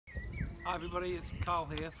Hi everybody, it's Carl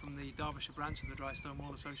here from the Derbyshire branch of the Dry Stone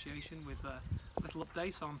Wall Association with a little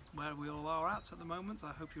update on where we all are at the moment.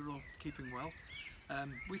 I hope you're all keeping well.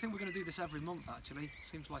 We think we're going to do this every month actually.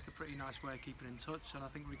 Seems like a pretty nice way of keeping in touch, and I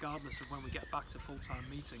think regardless of when we get back to full-time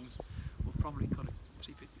meetings, we'll probably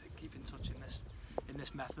keep in touch in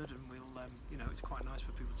this method, and we'll you know, it's quite nice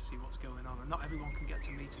for people to see what's going on, and not everyone can get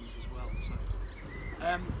to meetings as well.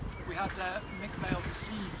 So we had Mick Bales'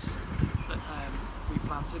 seeds that we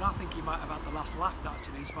planted. I think he might have had the last laugh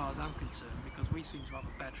actually, as far as I'm concerned, because we seem to have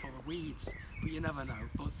a bed full of weeds, but you never know.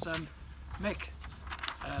 But Mick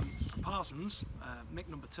Parsons, Mick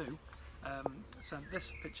number 2, sent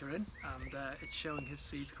this picture in, and it's showing his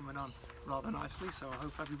seeds coming on rather nicely, so I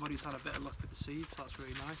hope everybody's had a bit of luck with the seeds. That's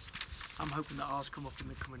really nice. I'm hoping that ours come up in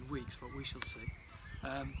the coming weeks, but we shall see.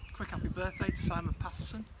 Quick happy birthday to Simon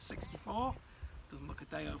Patterson, 64. Doesn't look a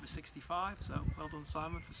day over 65, so well done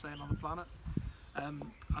Simon for staying on the planet.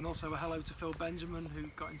 And also a hello to Phil Benjamin, who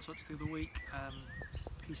got in touch through the week.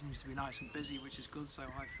 He seems to be nice and busy, which is good, so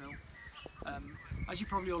hi Phil. As you're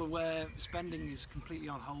probably all aware, spending is completely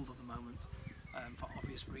on hold at the moment, for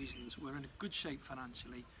obvious reasons. We're in a good shape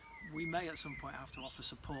financially. We may at some point have to offer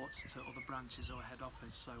support to other branches or head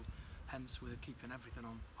office, so hence we're keeping everything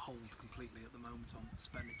on hold completely at the moment on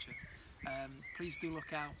expenditure. Please do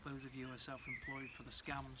look out, those of you who are self-employed, for the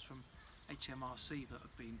scams from HMRC that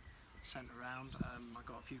have been sent around. I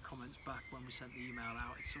got a few comments back when we sent the email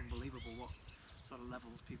out. It's unbelievable what sort of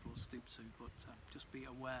levels people stoop to, but just be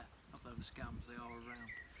aware of those scams, they are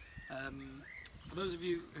around. For those of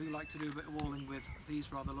you who like to do a bit of walling with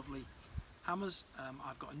these rather lovely hammers,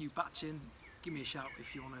 I've got a new batch in. Give me a shout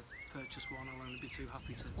if you want to purchase one. I'll only be too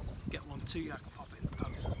happy to get one to you. I can pop it in the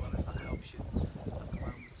post as well if that helps you at the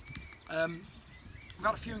moment. We've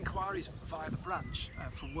had a few inquiries via the branch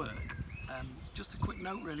for work. Just a quick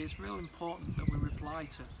note really, it's real important that we reply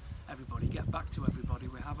to everybody, get back to everybody.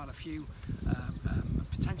 We have had a few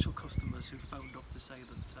potential customers who phoned up to say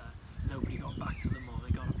that nobody got back to them, or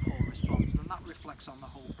they got a poor response, and that reflects on the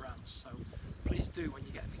whole branch. So please do, when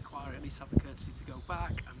you get an inquiry, at least have the courtesy to go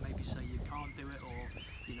back and maybe say you can't do it, or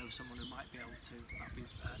you know someone who might be able to. That'd be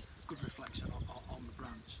a good reflection on the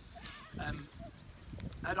branch.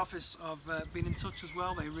 Head office have been in touch as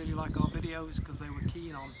well. They really like our videos because they were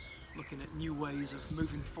keen on looking at new ways of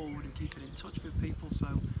moving forward and keeping in touch with people. So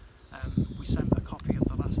we sent a copy of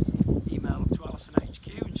the last email up to Alison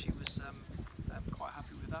HQ, and she was quite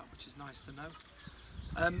happy with that, which is nice to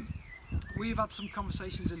know. We've had some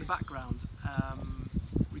conversations in the background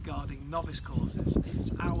regarding novice courses.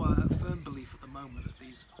 It's our firm belief at the moment that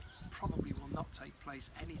these probably will not take place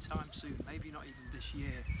anytime soon, maybe not even this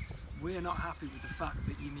year. We're not happy with the fact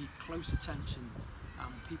that you need close attention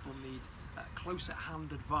and people need close at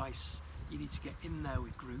hand advice. You need to get in there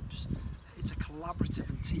with groups. It's a collaborative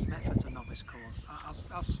and team effort, a novice course,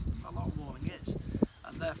 as a lot of walling is,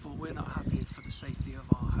 and therefore we're not happy for the safety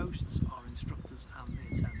of our hosts, our instructors and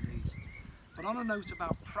the attendees. But on a note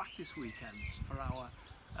about practice weekends for our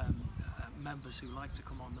members who like to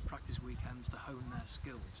come on the practice weekends to hone their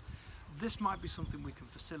skills, this might be something we can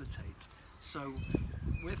facilitate. So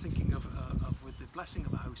we're thinking of with the blessing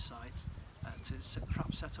of a host site, to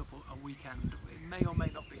perhaps set up a weekend. It may or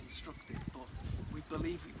may not be instructed, but we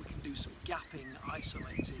believe we can do some gapping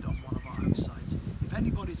isolated on one of our host sites. If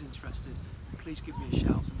anybody's interested, please give me a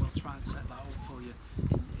shout and we'll try and set that up for you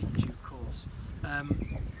in due course.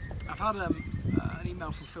 I've had an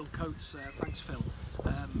email from Phil Coates, thanks Phil,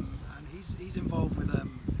 and he's involved with a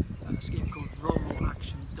scheme called Rural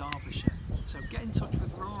Action Derbyshire. So get in touch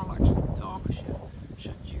with Rural Action Derbyshire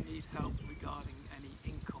should you need help regarding any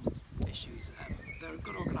income issues. They're a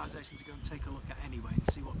good organisation to go and take a look at anyway and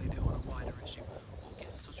see what they do on a wider issue, or get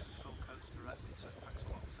in touch with Phil Coates directly, so thanks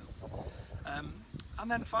a lot Phil. And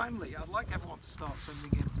then finally, I'd like everyone to start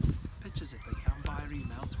sending in pictures if they can via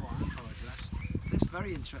email to our info address. This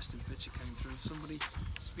very interesting picture came through. Somebody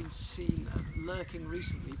has been seen lurking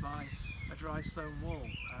recently by a dry stone wall.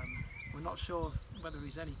 We're not sure whether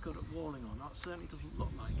he's any good at walling or not. Certainly doesn't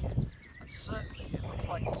look like it, and certainly it looks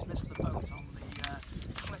like he's missed the boat on the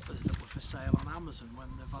clippers that were for sale on Amazon when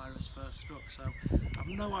the virus first struck. So I've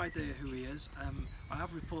no idea who he is. I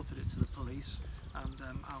have reported it to the police, and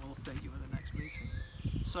I will update you at the next meeting.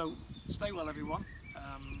 So stay well everyone,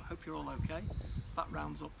 hope you're all okay. That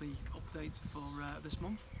rounds up the update for this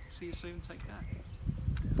month. See you soon, take care.